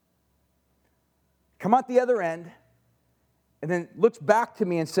 Come out the other end, and then looks back to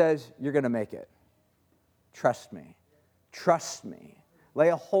me and says, you're going to make it. Trust me. Trust me. Lay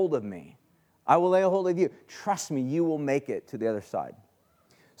a hold of me. I will lay a hold of you. Trust me, you will make it to the other side.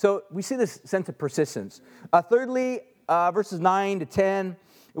 So we see this sense of persistence. Thirdly, verses 9 to 10,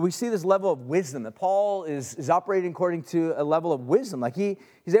 we see this level of wisdom, that Paul is operating according to a level of wisdom. Like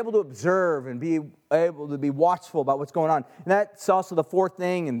he's able to observe and be able to be watchful about what's going on. And that's also the fourth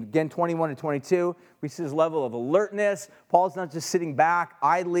thing. And again, 21 and 22, we see this level of alertness. Paul's not just sitting back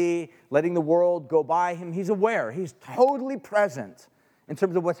idly, letting the world go by him. He's aware. He's totally present in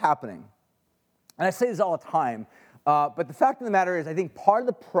terms of what's happening. And I say this all the time, but the fact of the matter is, I think part of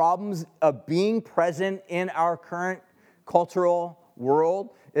the problems of being present in our current cultural world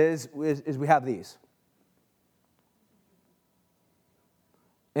is we have these.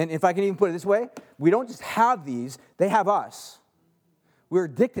 And if I can even put it this way, we don't just have these, they have us. We're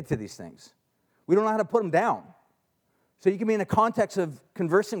addicted to these things. We don't know how to put them down. So you can be in a context of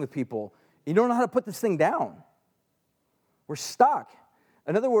conversing with people, you don't know how to put this thing down. We're stuck.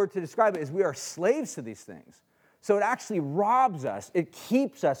 Another word to describe it is we are slaves to these things. So it actually robs us. It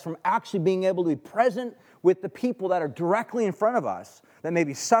keeps us from actually being able to be present with the people that are directly in front of us, that may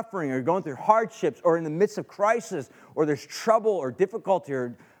be suffering or going through hardships or in the midst of crisis or there's trouble or difficulty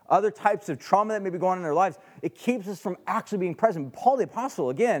or other types of trauma that may be going on in their lives. It keeps us from actually being present. Paul the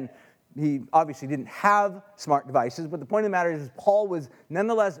Apostle, again, he obviously didn't have smart devices, but the point of the matter is Paul was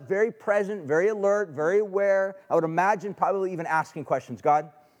nonetheless very present, very alert, very aware. I would imagine probably even asking questions.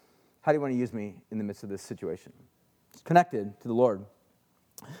 God, how do you want to use me in the midst of this situation? It's connected to the Lord.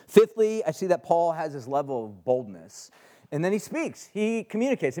 Fifthly, I see that Paul has this level of boldness. And then he speaks. He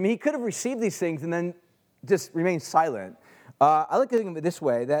communicates. I mean, he could have received these things and then just remained silent. I like to think of it this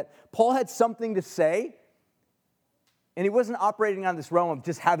way, that Paul had something to say, and he wasn't operating on this realm of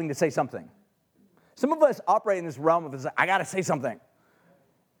just having to say something. Some of us operate in this realm of, I got to say something,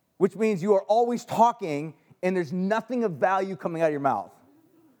 which means you are always talking, and there's nothing of value coming out of your mouth.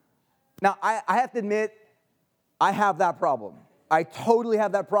 Now, I have to admit, I have that problem. I totally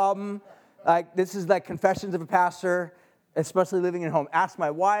have that problem. Like, this is like confessions of a pastor, especially living at home. Ask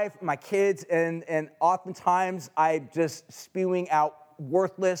my wife, my kids, and oftentimes I'm just spewing out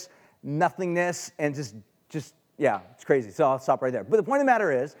worthless nothingness and just yeah, it's crazy. So I'll stop right there. But the point of the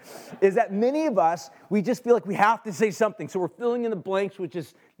matter is that many of us, we just feel like we have to say something. So we're filling in the blanks with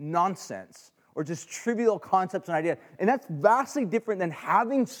just nonsense or just trivial concepts and ideas. And that's vastly different than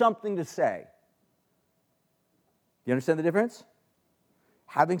having something to say. You understand the difference?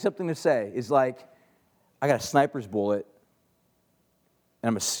 Having something to say is like, I got a sniper's bullet, and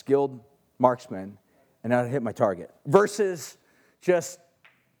I'm a skilled marksman, and I hit my target. Versus just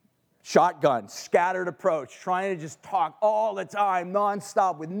shotgun, scattered approach, trying to just talk all the time,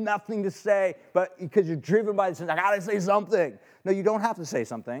 nonstop, with nothing to say, but because you're driven by this, I got to say something. No, you don't have to say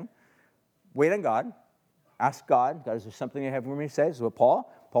something. Wait on God. Ask God, God, is there something you have for me to say? This is what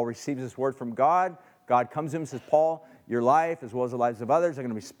Paul receives this word from God. God comes to him and says, Paul, your life, as well as the lives of others, are going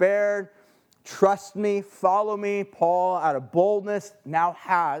to be spared. Trust me, follow me. Paul, out of boldness, now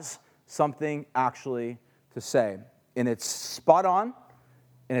has something actually to say. And it's spot on,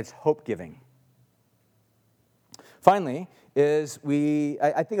 and it's hope-giving. Finally,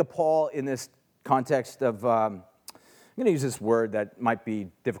 I think of Paul in this context of, I'm going to use this word that might be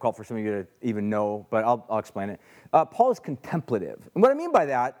difficult for some of you to even know, but I'll explain it. Paul is contemplative. And what I mean by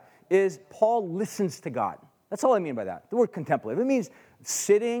that is Paul listens to God. That's all I mean by that. The word contemplative. It means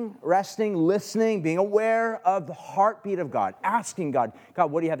sitting, resting, listening, being aware of the heartbeat of God, asking God,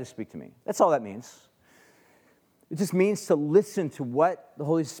 God, what do you have to speak to me? That's all that means. It just means to listen to what the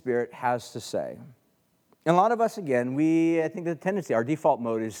Holy Spirit has to say. And a lot of us, again, I think the tendency, our default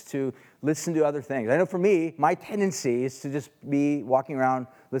mode is to listen to other things. I know for me, my tendency is to just be walking around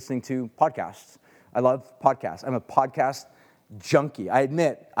listening to podcasts. I love podcasts. I'm a podcast junkie. I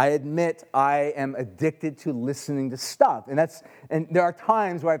admit I am addicted to listening to stuff. And there are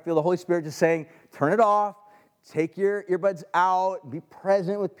times where I feel the Holy Spirit just saying, turn it off, take your earbuds out, be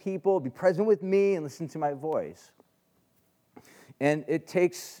present with people, be present with me, and listen to my voice. And it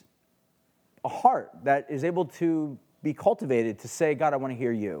takes a heart that is able to be cultivated to say, God, I want to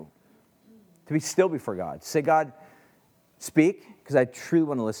hear you. To be still before God. To say, God, speak, because I truly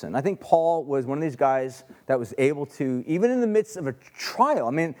want to listen. I think Paul was one of these guys that was able to, even in the midst of a trial,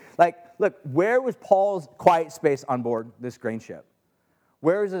 I mean, like, look, where was Paul's quiet space on board this grain ship?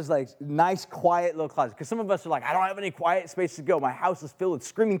 Where is his, like, nice, quiet little closet? Because some of us are like, I don't have any quiet space to go. My house is filled with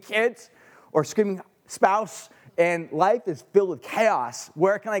screaming kids or screaming spouse, and life is filled with chaos.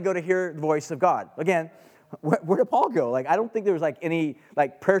 Where can I go to hear the voice of God? Again, where did Paul go? Like, I don't think there was like any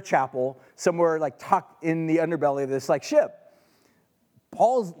like prayer chapel somewhere like tucked in the underbelly of this like ship.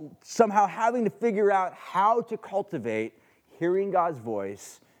 Paul's somehow having to figure out how to cultivate hearing God's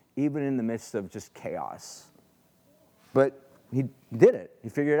voice even in the midst of just chaos. But he did it. He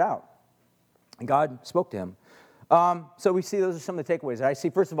figured it out. And God spoke to him. So we see those are some of the takeaways that I see,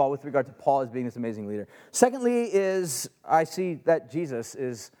 first of all, with regard to Paul as being this amazing leader. Secondly is I see that Jesus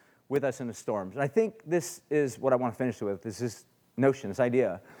is with us in the storms. And I think this is what I want to finish with, is this notion, this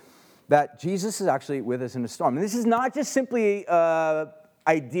idea, that Jesus is actually with us in the storm. And this is not just simply an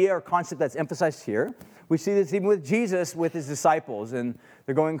idea or concept that's emphasized here. We see this even with Jesus, with his disciples, and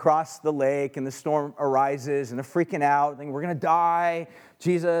they're going across the lake, and the storm arises, and they're freaking out, thinking, we're going to die.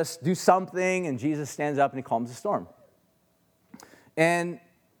 Jesus, do something, and Jesus stands up and he calms the storm. And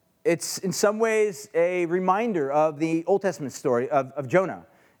it's in some ways a reminder of the Old Testament story of Jonah.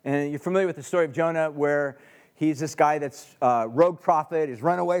 And you're familiar with the story of Jonah, where he's this guy that's a rogue prophet. He's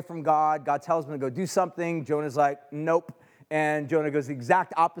run away from God. God tells him to go do something. Jonah's like, nope. And Jonah goes the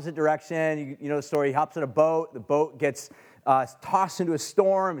exact opposite direction. You know the story. He hops in a boat. The boat gets tossed into a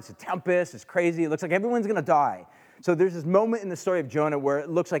storm. It's a tempest. It's crazy. It looks like everyone's going to die. So there's this moment in the story of Jonah where it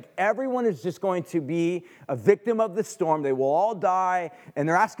looks like everyone is just going to be a victim of the storm. They will all die. And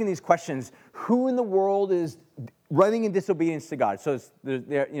they're asking these questions. Who in the world is running in disobedience to God? So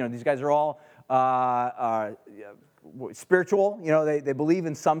these guys are all spiritual. They believe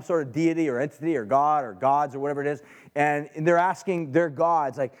in some sort of deity or entity or God or gods or whatever it is. And they're asking their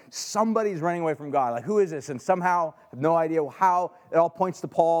gods, like, somebody's running away from God. Like, who is this? And somehow, have no idea how. It all points to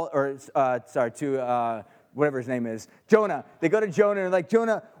Paul, whatever his name is, Jonah. They go to Jonah and they're like,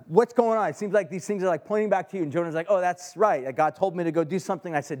 Jonah, what's going on? It seems like these things are like pointing back to you. And Jonah's like, oh, that's right. God told me to go do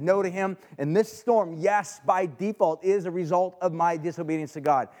something. I said no to him. And this storm, yes, by default, is a result of my disobedience to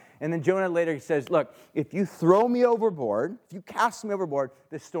God. And then Jonah later says, look, if you throw me overboard, if you cast me overboard,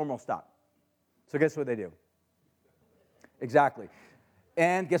 this storm will stop. So guess what they do? Exactly.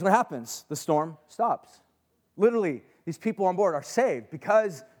 And guess what happens? The storm stops. Literally, these people on board are saved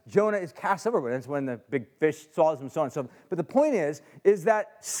because Jonah is cast overboard. That's when the big fish swallows him, so on and so forth. But the point is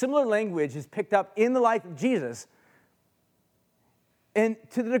that similar language is picked up in the life of Jesus. And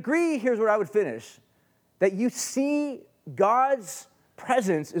to the degree, here's where I would finish, that you see God's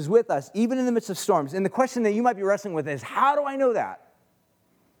presence is with us, even in the midst of storms. And the question that you might be wrestling with is, how do I know that?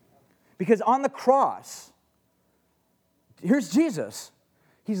 Because on the cross, here's Jesus.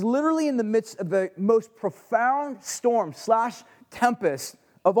 He's literally in the midst of the most profound storm / tempest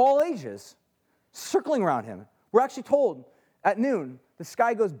of all ages, circling around him. We're actually told at noon, the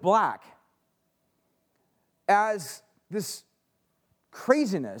sky goes black as this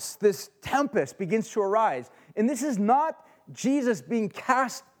craziness, this tempest begins to arise. And this is not Jesus being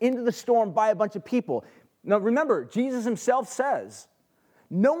cast into the storm by a bunch of people. Now remember, Jesus himself says,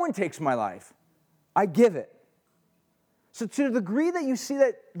 no one takes my life, I give it. So to the degree that you see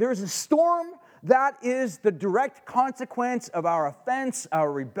that there's a storm that is the direct consequence of our offense,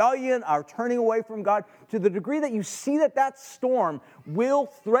 our rebellion, our turning away from God, to the degree that you see that storm will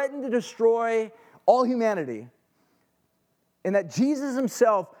threaten to destroy all humanity, and that Jesus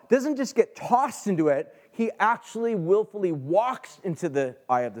himself doesn't just get tossed into it, he actually willfully walks into the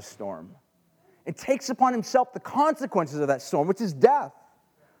eye of the storm and takes upon himself the consequences of that storm, which is death.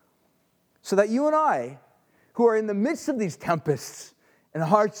 So that you and I, who are in the midst of these tempests and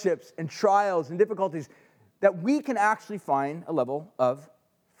hardships and trials and difficulties, that we can actually find a level of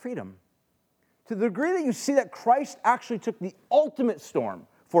freedom. To the degree that you see that Christ actually took the ultimate storm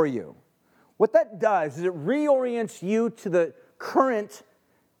for you, what that does is it reorients you to the current,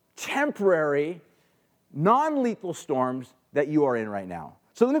 temporary, non-lethal storms that you are in right now.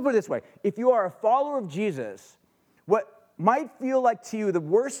 So let me put it this way. If you are a follower of Jesus, what might feel like to you the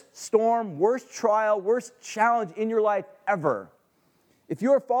worst storm, worst trial, worst challenge in your life ever, if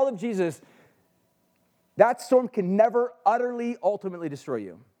you're a follower of Jesus, that storm can never utterly, ultimately destroy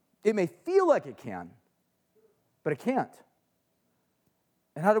you. It may feel like it can, but it can't.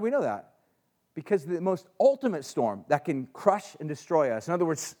 And how do we know that? Because the most ultimate storm that can crush and destroy us, in other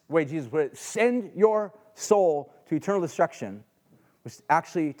words, the way Jesus put it, send your soul to eternal destruction, was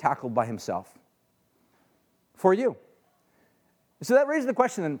actually tackled by himself for you. So that raises the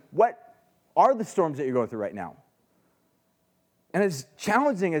question then, what are the storms that you're going through right now? And as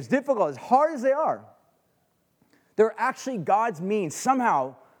challenging, as difficult, as hard as they are, they're actually God's means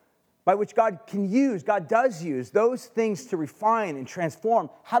somehow by which God does use those things to refine and transform.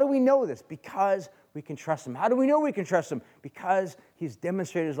 How do we know this? Because we can trust him. How do we know we can trust him? Because he's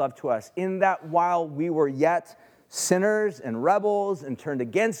demonstrated his love to us in that while we were yet sinners and rebels and turned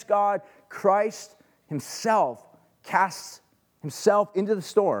against God, Christ himself casts himself into the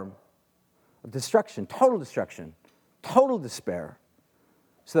storm of destruction, total despair,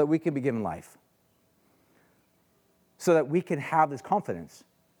 so that we can be given life. So that we can have this confidence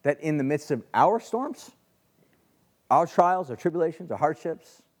that in the midst of our storms, our trials, our tribulations, our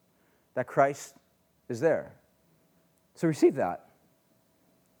hardships, that Christ is there. So receive that.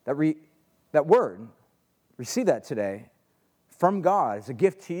 That word, receive that today from God as a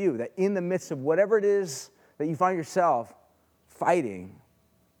gift to you, that in the midst of whatever it is that you find yourself fighting,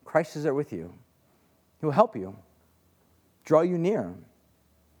 Christ is there with you. He will help you, draw you near,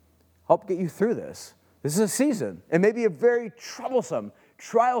 help get you through this. This is a season. It may be a very troublesome,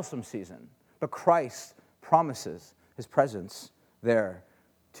 trialsome season, but Christ promises his presence there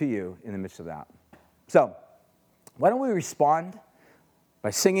to you in the midst of that. So, why don't we respond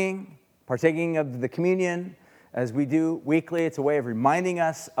by singing, partaking of the communion as we do weekly. It's a way of reminding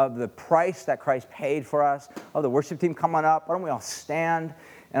us of the price that Christ paid for us. Oh, the worship team, come on up. Why don't we all stand?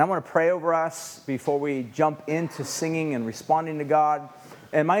 And I want to pray over us before we jump into singing and responding to God.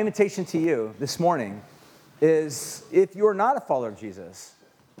 And my invitation to you this morning is, if you're not a follower of Jesus,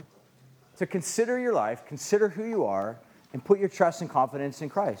 to consider your life, consider who you are, and put your trust and confidence in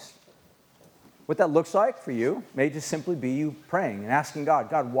Christ. What that looks like for you may just simply be you praying and asking God,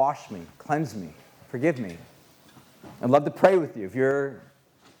 God, wash me, cleanse me, forgive me. I'd love to pray with you. If you're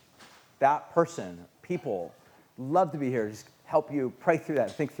that person, people, love to be here. Just help you pray through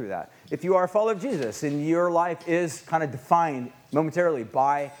that, think through that. If you are a follower of Jesus and your life is kind of defined momentarily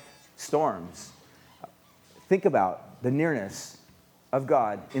by storms, think about the nearness of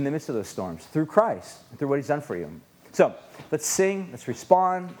God in the midst of those storms through Christ, through what he's done for you. So let's sing, let's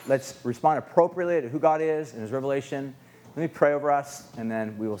respond appropriately to who God is and his revelation. Let me pray over us, and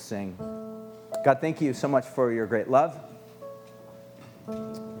then we will sing. God, thank you so much for your great love.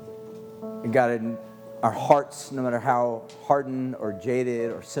 And God, in our hearts, no matter how hardened or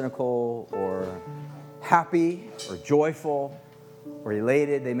jaded or cynical or happy or joyful or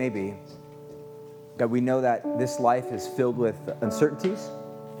elated they may be, God, we know that this life is filled with uncertainties.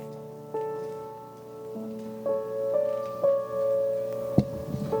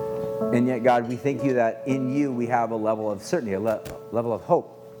 And yet, God, we thank you that in you we have a level of certainty, a level of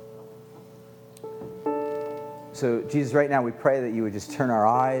hope. So, Jesus, right now we pray that you would just turn our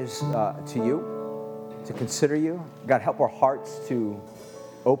eyes to you, to consider you. God, help our hearts to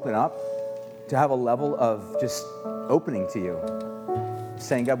open up, to have a level of just opening to you.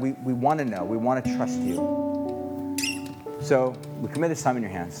 Saying, God, we want to know, we want to trust you. So, we commit this time in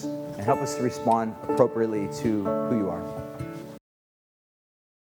your hands and help us to respond appropriately to who you are.